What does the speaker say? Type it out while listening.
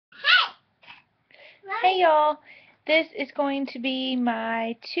Hey y'all, this is going to be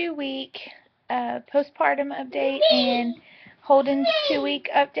my 2-week postpartum update and Holden's 2-week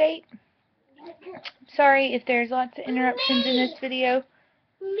update. Sorry if there's lots of interruptions in this video.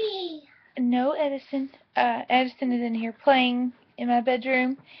 No, Edison. Edison is in here playing in my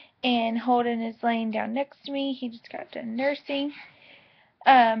bedroom, and Holden is laying down next to me. He just got done nursing.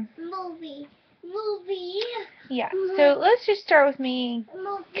 Movie. Yeah, so let's just start with me,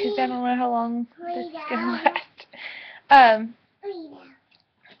 because I don't know how long this is going to last.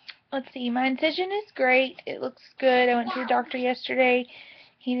 Let's see, my incision is great. It looks good. I went to the doctor yesterday.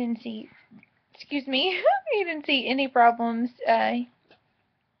 He didn't see, excuse me, he didn't see any problems.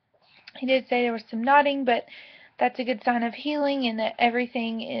 He did say there was some knotting, but that's a good sign of healing and that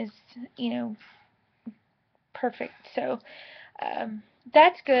everything is, perfect. So,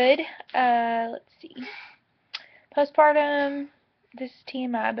 that's good. Let's see. Postpartum, this is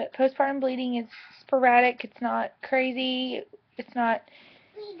TMI, but postpartum bleeding is sporadic. It's not crazy. It's not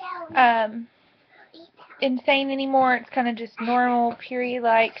insane anymore. It's kind of just normal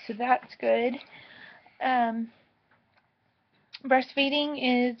period-like, so that's good. Breastfeeding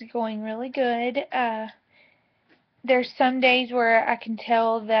is going really good. There's some days where I can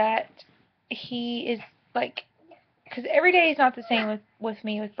tell that he is, like, because every day is not the same with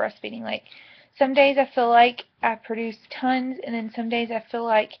me with breastfeeding. Like, some days I feel like I produce tons, and then some days I feel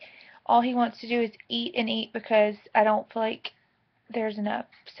like all he wants to do is eat and eat because I don't feel like there's enough.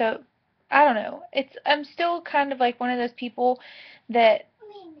 So, I don't know. I'm still kind of like one of those people that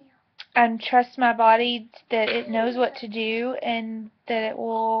I trust my body that it knows what to do and that it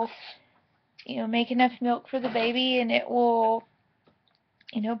will, make enough milk for the baby, and it will,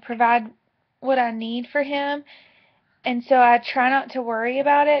 provide what I need for him. And so I try not to worry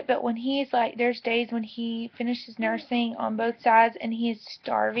about it, but when he's like, there's days when he finishes nursing on both sides and he's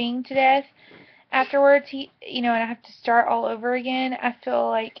starving to death afterwards, and I have to start all over again, I feel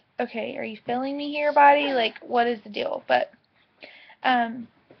like, okay, are you feeling me here, body? Like, what is the deal? But,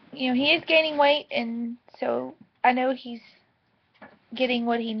 he is gaining weight, and so I know he's getting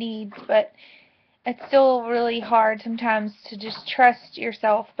what he needs, but it's still really hard sometimes to just trust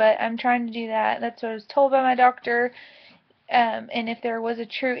yourself, but I'm trying to do that. That's what I was told by my doctor, and if there was a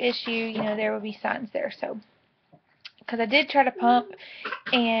true issue, there would be signs there. So, because I did try to pump,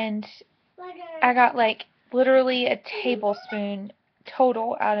 and I got, like, literally a tablespoon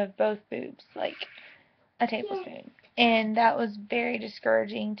total out of both boobs, like, a tablespoon, and that was very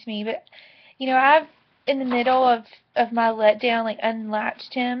discouraging to me. But, I've, in the middle of my letdown, like,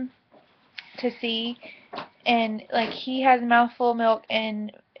 unlatched him to see, and, like, he has a mouthful of milk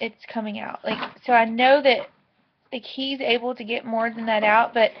and it's coming out, like, so I know that, like, he's able to get more than that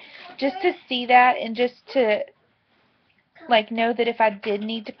out, but just to see that and just to, like, know that if I did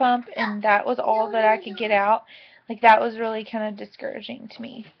need to pump and that was all that I could get out, like, that was really kind of discouraging to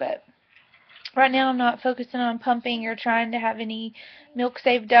me. But right now I'm not focusing on pumping or trying to have any milk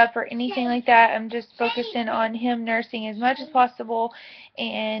saved up or anything like that. I'm just focusing on him nursing as much as possible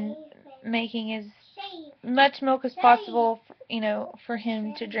and making as much milk as possible, for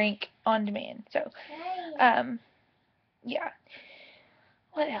him to drink on demand. So, yeah.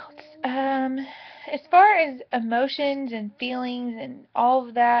 What else? As far as emotions and feelings and all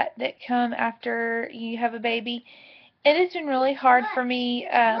of that come after you have a baby, it has been really hard for me.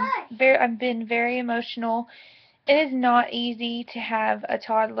 I've been very emotional. It is not easy to have a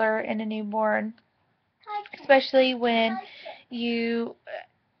toddler and a newborn, especially when you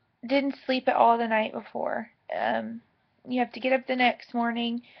didn't sleep at all the night before. You have to get up the next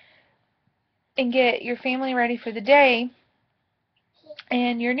morning and get your family ready for the day,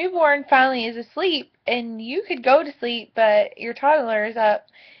 and your newborn finally is asleep, and you could go to sleep, but your toddler is up,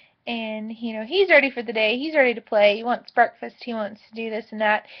 and, he's ready for the day, he's ready to play, he wants breakfast, he wants to do this and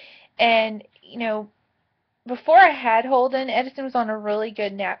that, and, before I had Holden, Edison was on a really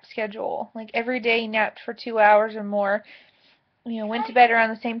good nap schedule. Like, every day he napped for 2 hours or more, went to bed around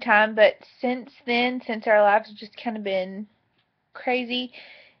the same time, but since then, since our lives have just kind of been crazy,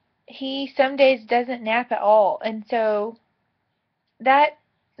 he some days doesn't nap at all, and so that,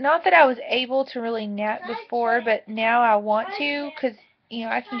 not that I was able to really nap before, but now I want to, because,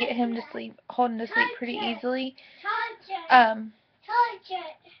 I can get him to sleep, Holden to sleep pretty easily.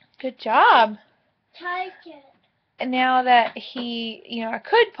 Good job. And now that he, I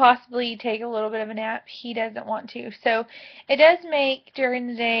could possibly take a little bit of a nap, he doesn't want to. So it does make, during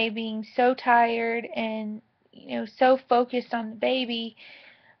the day, being so tired and, so focused on the baby,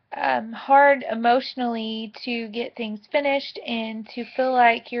 hard emotionally to get things finished and to feel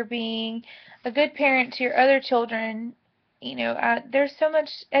like you're being a good parent to your other children. There's so much,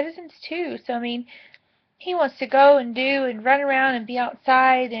 Edison's too, so I mean, he wants to go and do and run around and be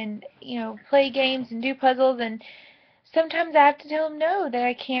outside and, play games and do puzzles, and sometimes I have to tell him no, that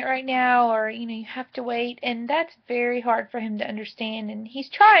I can't right now, or, you have to wait, and that's very hard for him to understand, and he's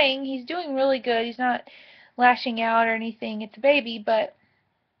trying, he's doing really good, he's not lashing out or anything, it's a baby, but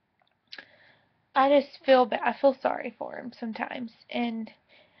I just I feel sorry for him sometimes, and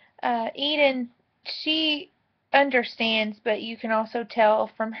Eden, she understands, but you can also tell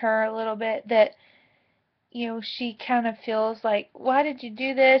from her a little bit that, she kind of feels like, why did you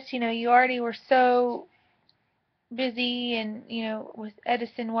do this? You already were so busy, and, with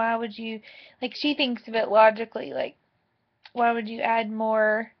Edison, why would you, like, she thinks of it logically, like, why would you add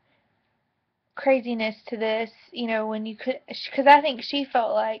more craziness to this, when you could, because I think she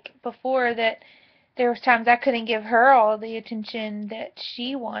felt like before that there was times I couldn't give her all the attention that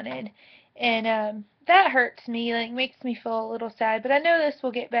she wanted, and that hurts me, like, makes me feel a little sad, but I know this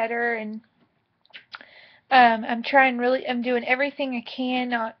will get better, and I'm doing everything I can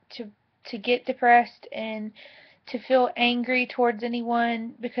not to get depressed and to feel angry towards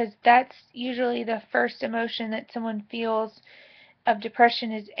anyone, because that's usually the first emotion that someone feels of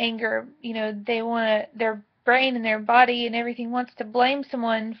depression is anger. Their brain and their body and everything wants to blame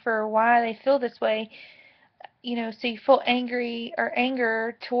someone for why they feel this way. So you feel angry or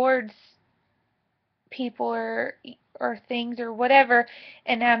anger towards people or things or whatever,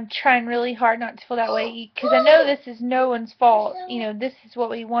 and I'm trying really hard not to feel that way, because I know this is no one's fault. This is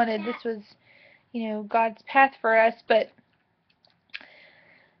what we wanted. This was, God's path for us, but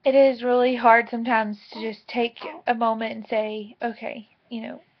it is really hard sometimes to just take a moment and say, okay,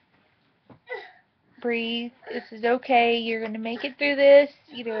 breathe. This is okay. You're going to make it through this.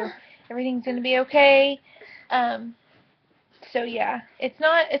 Everything's going to be okay. Um, so yeah, it's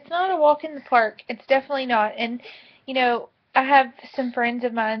not a walk in the park. It's definitely not. And I have some friends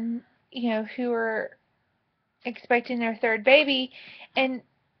of mine, who are expecting their third baby, and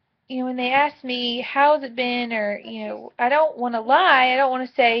when they ask me how's it been, or I don't want to lie. I don't want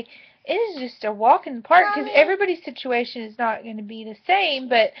to say it is just a walk in the park, because everybody's situation is not going to be the same,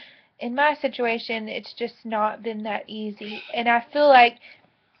 but in my situation it's just not been that easy. And I feel like,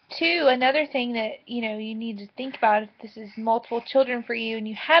 too, another thing that you need to think about, if this is multiple children for you and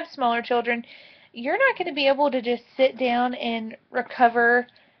you have smaller children, you're not going to be able to just sit down and recover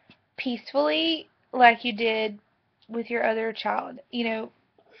peacefully like you did with your other child.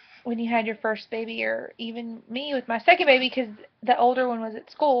 When you had your first baby, or even me with my second baby, because the older one was at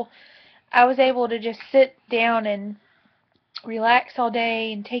school, I was able to just sit down and relax all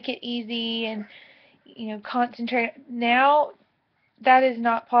day and take it easy and, concentrate. Now, that is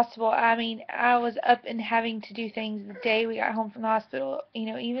not possible. I mean, I was up and having to do things the day we got home from the hospital,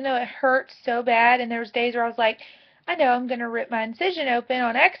 even though it hurt so bad, and there was days where I was like, I know I'm going to rip my incision open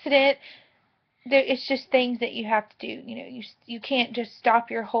on accident. It's just things that you have to do. You can't just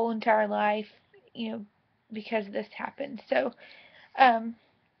stop your whole entire life, because this happened. So,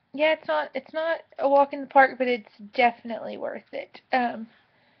 yeah, it's not a walk in the park, but it's definitely worth it.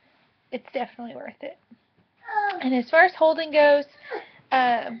 It's definitely worth it. And as far as Holden goes,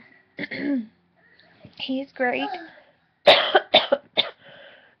 um, he's great.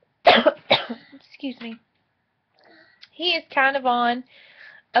 Excuse me. He is kind of on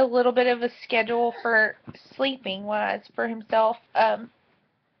a little bit of a schedule for sleeping wise for himself.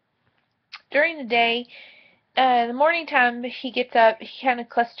 During the day, the morning time he gets up, he kind of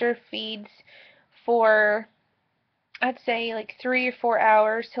cluster feeds for, I'd say, like 3 or 4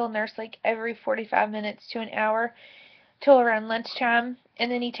 hours. He'll nurse like every 45 minutes to an hour till around lunchtime,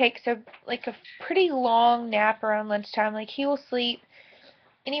 and then he takes a pretty long nap around lunchtime. Like, he will sleep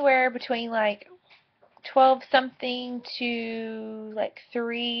anywhere between like 12 something to like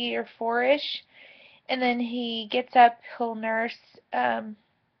 3 or 4ish, and then he gets up, he'll nurse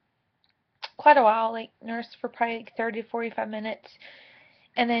quite a while, like nurse for probably like 30 to 45 minutes,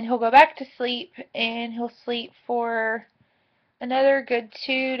 and then he'll go back to sleep, and he'll sleep for another good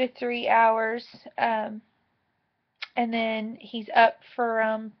 2 to 3 hours, and then he's up for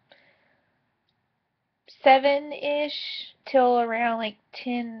 7ish till around like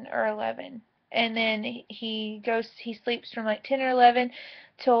 10 or 11. And then he sleeps from like 10 or 11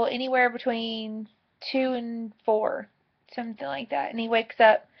 till anywhere between 2 and 4, something like that. And he wakes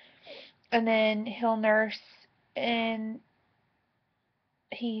up, and then he'll nurse, and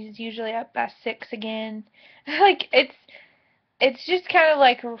he's usually up by 6 again. Like, it's just kind of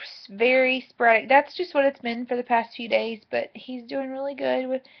like very sporadic. That's just what it's been for the past few days, but he's doing really good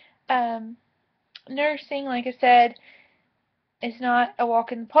with nursing. Like I said, it's not a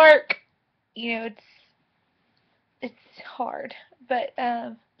walk in the park. It's hard, but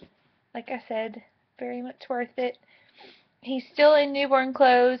like I said, very much worth it. He's still in newborn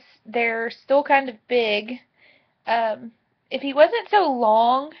clothes. They're still kind of big. If he wasn't so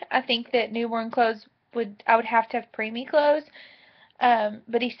long, I think that newborn clothes I would have to have preemie clothes.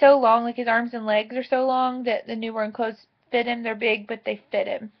 But he's so long, like his arms and legs are so long that the newborn clothes fit him. They're big, but they fit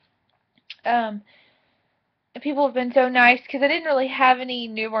him. People have been so nice because I didn't really have any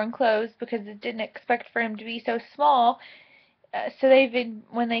newborn clothes because I didn't expect for him to be so small. So they've been,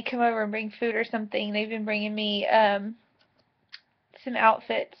 when they come over and bring food or something, they've been bringing me some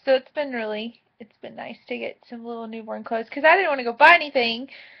outfits. So it's been nice to get some little newborn clothes because I didn't want to go buy anything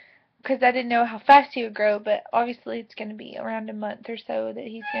because I didn't know how fast he would grow, but obviously it's going to be around a month or so that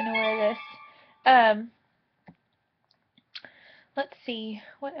he's going to wear this. Let's see,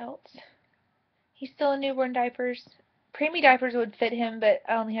 what else? He's still in newborn diapers. Preemie diapers would fit him, but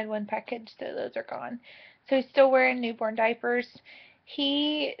I only had one package, so those are gone. So he's still wearing newborn diapers.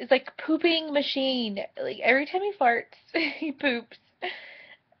 He is like a pooping machine. Like every time he farts, he poops.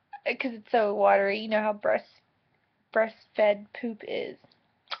 Because it's so watery. You know how breastfed poop is.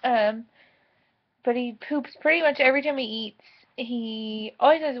 But he poops pretty much every time he eats. He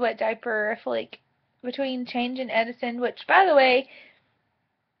always has a wet diaper. I feel like between Change and Edison, which, by the way,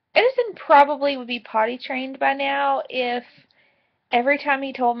 Edison probably would be potty trained by now if every time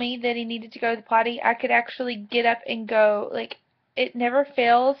he told me that he needed to go to the potty, I could actually get up and go. Like, it never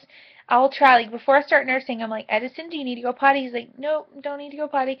fails. I'll try, like, before I start nursing, I'm like, Edison, do you need to go potty? He's like, nope, don't need to go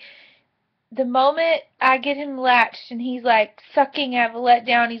potty. The moment I get him latched and he's, like, sucking at a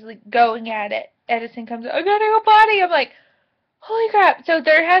letdown, he's, like, going at it. Edison comes, I gotta go potty. I'm like, holy crap. So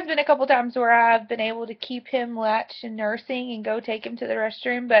there has been a couple times where I've been able to keep him latched and nursing and go take him to the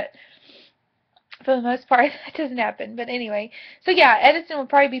restroom, but for the most part, that doesn't happen. But anyway, so yeah, Edison would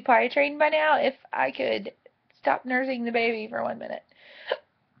probably be potty trained by now if I could stop nursing the baby for 1 minute.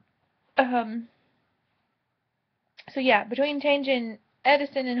 So yeah, between changing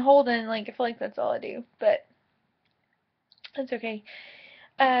Edison and Holden, like, I feel like that's all I do, but that's okay.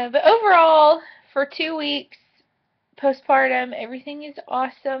 But overall, for 2 weeks, postpartum, everything is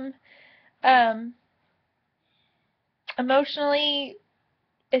awesome. Emotionally,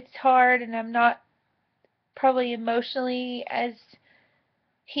 it's hard, and I'm not probably emotionally as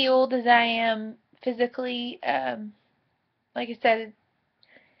healed as I am physically. Like I said,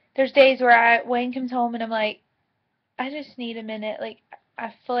 there's days where Wayne comes home and I'm like, I just need a minute. Like,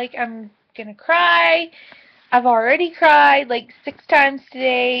 I feel like I'm gonna cry. I've already cried like 6 times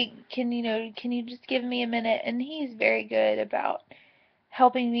today. Can you just give me a minute? And he's very good about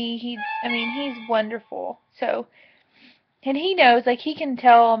helping me. He's wonderful. So, and he knows, like, he can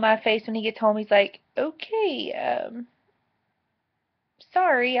tell on my face when he gets home. He's like, okay,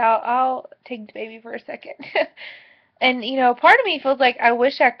 sorry, I'll take the baby for a second. And, part of me feels like I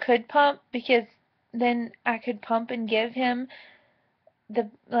wish I could pump because then I could pump and give him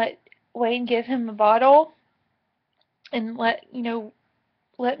let Wayne give him a bottle and let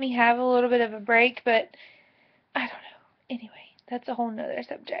me have a little bit of a break, but I don't know. Anyway, that's a whole nother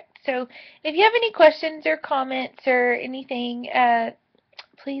subject. So if you have any questions or comments or anything,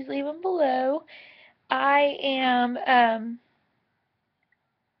 please leave them below. I'm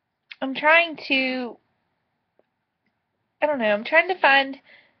trying to, I don't know, I'm trying to find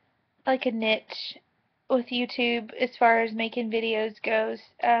like a niche with YouTube as far as making videos goes.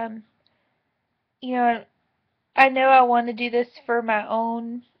 You know, I know I want to do this for my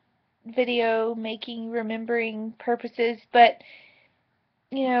own video making, remembering purposes, but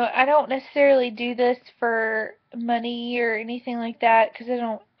I don't necessarily do this for money or anything like that because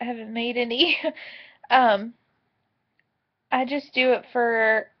I haven't made any. um, I just do it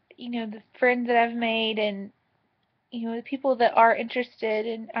for, the friends that I've made and, the people that are interested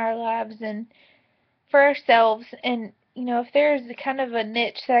in our lives and for ourselves. And, if there's kind of a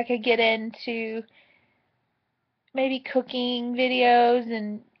niche that I could get into, maybe cooking videos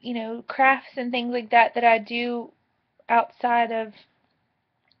and, crafts and things like that that I do outside of,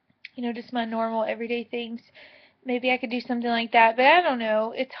 just my normal everyday things. Maybe I could do something like that, but I don't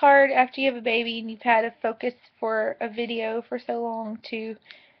know. It's hard after you have a baby and you've had a focus for a video for so long to,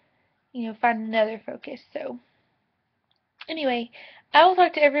 find another focus. So, anyway, I will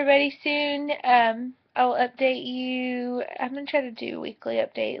talk to everybody soon. I'll update you. I'm going to try to do a weekly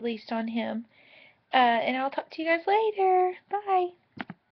update, at least on him. And I'll talk to you guys later. Bye.